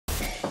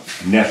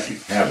Nephew,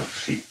 have a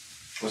seat.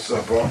 What's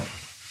up, bro?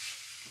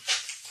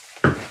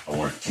 I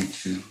want to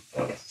teach you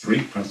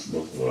 3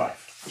 principles of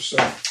life. What's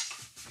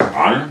up?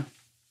 Honor,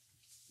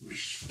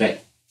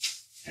 respect,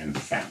 and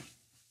family.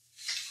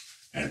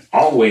 And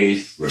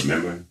always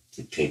remember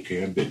to take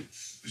care of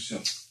business. What's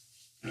up?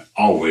 And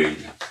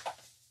always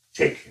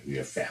take care of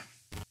your family.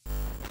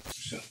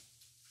 What's up?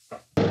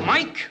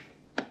 Mike,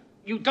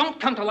 you don't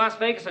come to Las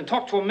Vegas and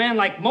talk to a man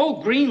like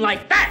Mo Green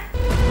like that!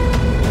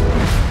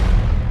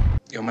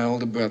 You're my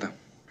older brother,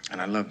 and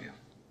I love you.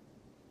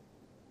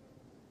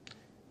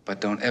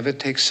 But don't ever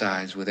take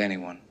sides with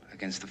anyone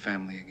against the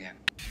family again.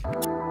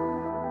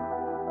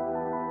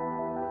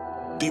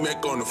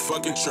 D-Mac on the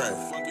fucking track.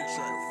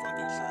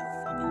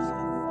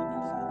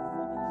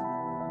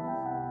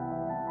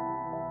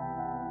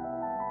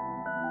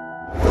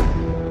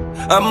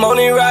 I'm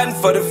only riding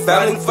for the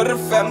family,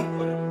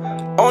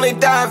 Only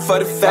dying for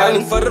the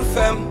family,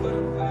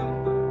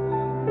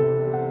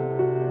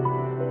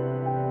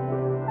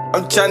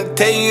 I'm tryna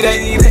tell you that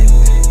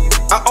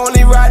I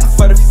only riding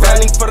for the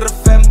family,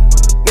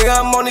 Nigga,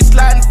 I'm only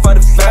sliding for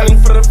the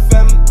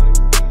family,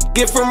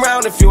 Get from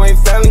round if you ain't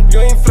family,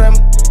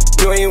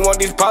 You ain't want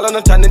these problems,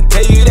 I'm tryna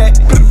tell you that.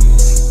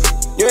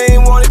 You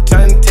ain't want it,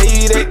 tryna tell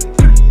you that.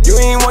 You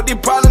ain't want these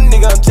problems,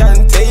 nigga, I'm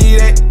tryna tell you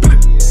that.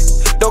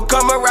 Don't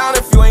come around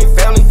if you ain't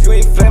family,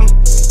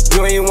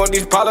 You ain't want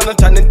these problems, I'm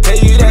tryna tell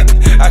you that.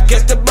 I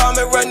catch the bomb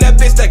and run that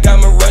bitch like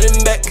I'm a running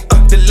back.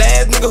 The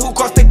last nigga who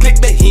crossed the click,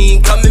 but he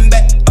ain't coming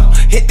back.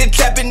 Hit the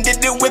trap and did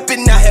the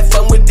whipping, I had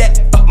fun with that.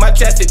 My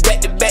traffic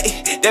back to back,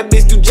 that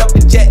bitch do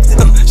jumping jacks.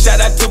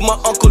 Shout out to my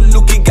Uncle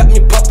Luke, he got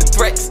me pumping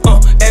threats.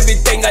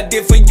 Everything I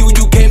did for you,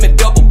 you came and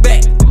double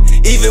back.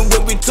 Even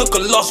when we took a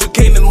loss, you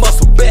came and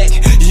muscle back.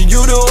 You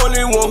the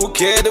only one who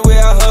cared the way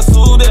I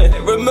hustled that.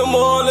 Remember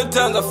all the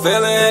times I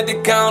fell and had to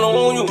count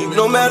on you.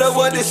 No matter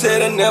what they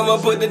said, I never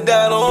put the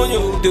doubt on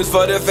you. This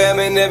for the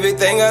family and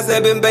everything I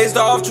said been based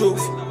off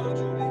truth.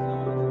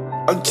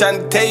 I'm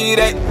tryna tell you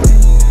that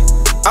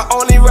I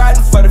only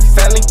riding for the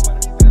family.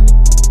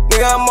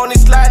 Nigga, I'm only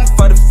sliding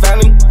for the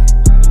family.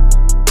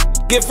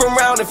 Get from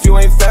round if you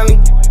ain't family.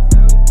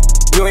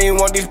 You ain't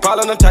want these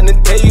problems, I'm tryna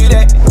tell you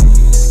that.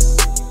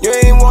 You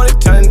ain't want it,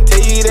 tryna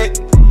tell you that.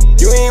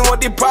 You ain't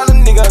want these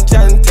problems, nigga, I'm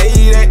tryna tell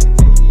you that.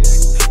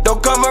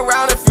 Don't come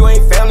around if you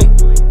ain't family.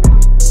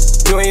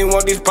 You ain't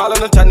want these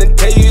problems, I'm tryna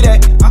tell you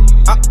that.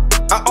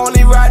 I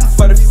only riding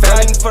for the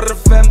family,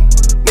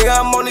 Nigga,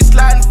 I'm only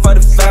sliding for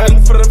the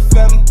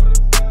family,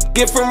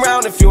 Get from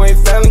round if you ain't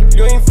family,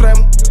 You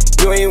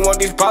ain't want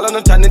these problems,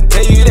 I'm tryna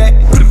tell you that.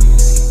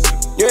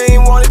 You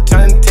ain't want it,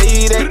 tryna tell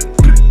you that.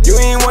 You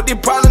ain't want these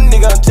problems,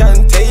 nigga, I'm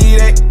tryna tell you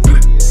that.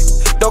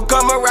 Don't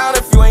come around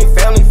if you ain't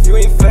family,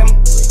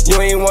 You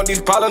ain't want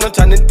these problems, I'm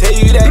tryna tell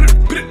you that.